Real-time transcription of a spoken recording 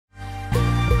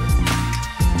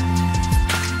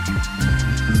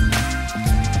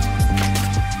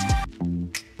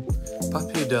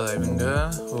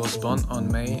Delevingne was born on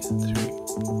May 3,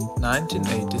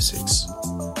 1986.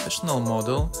 Professional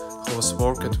model who has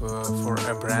worked for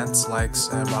brands like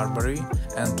Burberry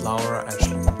and Laura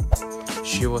Ashley.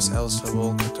 She was also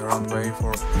walked the runway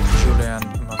for Julian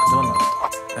McDonald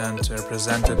and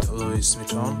represented Louis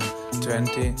Vuitton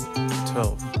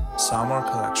 2012 summer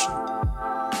collection.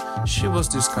 She was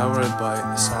discovered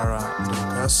by Sarah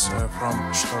Lucas from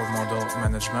Fashionmodel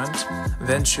management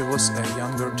when she was a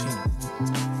younger teen.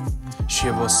 She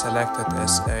was selected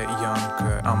as a young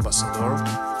ambassador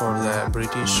for the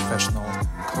British fashion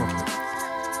quarter.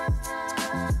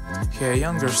 Her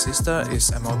younger sister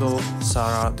is a model,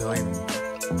 Sarah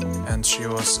Delevingne, and she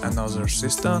was another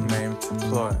sister named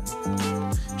Chloe.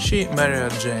 She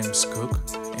married James Cook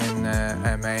in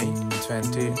May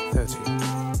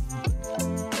 2013.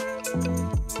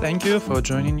 Thank you for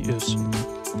joining us.